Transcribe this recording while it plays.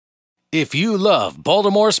If you love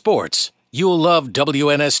Baltimore sports, you'll love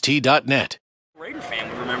WNST.net. Raider fan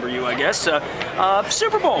would remember you, I guess.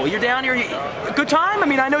 Super Bowl, you're down here. A good time? I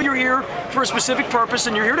mean, I know you're here for a specific purpose,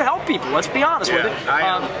 and you're here to help people. Let's be honest with it.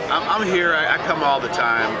 I'm here. I come all the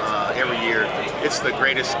time, every year. It's the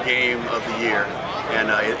greatest game of the year, and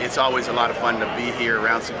it's always a lot of fun to be here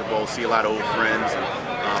around Super Bowl, see a lot of old friends, and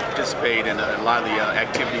participate in a lot of the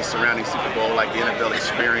activities surrounding Super Bowl, like the NFL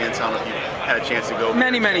Experience. I don't know if you had a chance to go.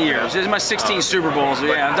 Many years. This is my 16th Super Bowl, so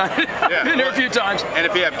yeah, I've done it. Yeah, been there a few times. And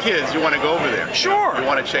if you have kids, you want to go over there. Sure. You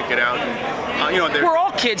want to check it out. And, we're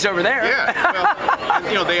all kids over there. Yeah.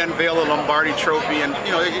 Well, they unveil a Lombardi Trophy, and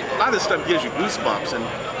a lot of this stuff gives you goosebumps. And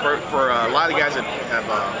for a lot of the guys that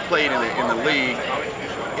have played in the league,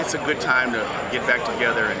 it's a good time to get back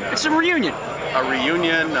together. And it's a reunion. A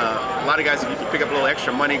reunion. A lot of guys, you can pick up a little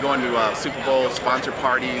extra money going to Super Bowl sponsor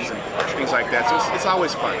parties and things like that. So it's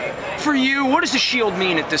always fun. For you, what does the Shield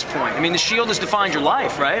mean at this point? I mean, the Shield has defined your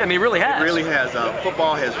life, right? I mean, it really has. It really has.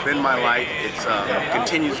 Football has been my life. It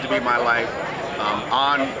continues to be my life.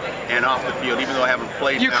 On and off the field, even though I haven't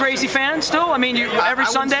played. You a crazy fan still? I mean, every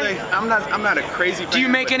Sunday? I'm not a crazy fan. Do you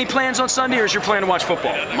make any plans on Sunday, or is your plan to watch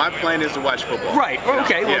football? My plan is to watch football. Right.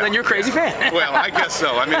 Okay. Well, then you're a crazy fan. Well, I guess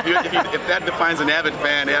so. I mean, if that defines an avid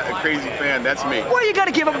fan, a crazy fan, that's me. Well, you got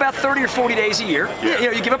to give up about 30 or 40 days a year. Yeah.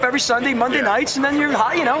 You give up every Sunday, Monday nights, and then you're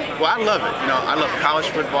high. Well, I love it. I love college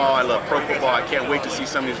football. I love pro football. I can't wait to see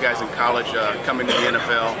some of these guys in college come into the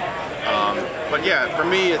NFL. But yeah, for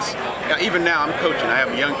me, it's even now I'm coaching. I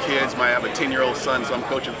have young kids. I have a 10-year-old son, so I'm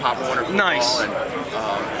coaching Pop Warner football. Nice.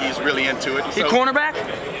 And he's really into it. He cornerback?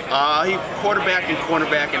 He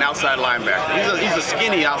cornerback and outside linebacker. He's a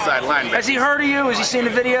skinny outside linebacker. Has he heard of you? Has he seen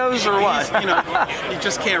the videos or what? You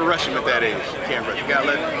just can't rush him at that age. You can't rush. You gotta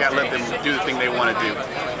let them do the thing they want to do.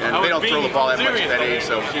 And they don't throw the ball that much at that age,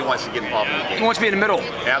 so he wants to get involved in the game. He wants to be in the middle.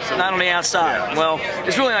 Absolutely. Not on the outside. Yeah. Well,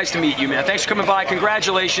 it's really nice to meet you, man. Thanks for coming by.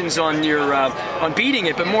 Congratulations on your on beating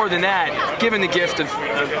it, but more than that, giving the gift of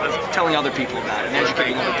telling other people about it and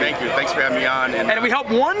educating other people. Thank you. Thanks for having me on. And we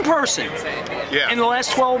helped one person in the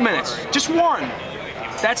last 12 minutes. Just one.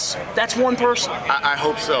 That's one person. I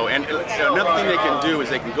hope so. And another thing they can do is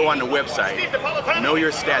they can go on the website,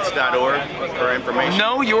 knowyourstats.org, for information.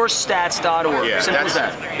 Knowyourstats.org. Yeah, Simple as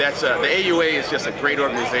that. That's the AUA is just a great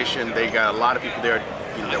organization. They got a lot of people there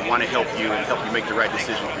that want to help you and help you make the right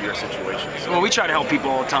decision for your situation. So. Well, we try to help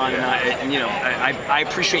people all the time, and I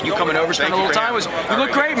appreciate you coming over, spending a little time with us. You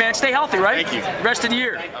look great, man. Stay healthy, right? Thank you. Rest of the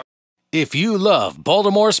year. If you love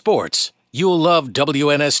Baltimore sports, you'll love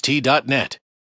WNST.net.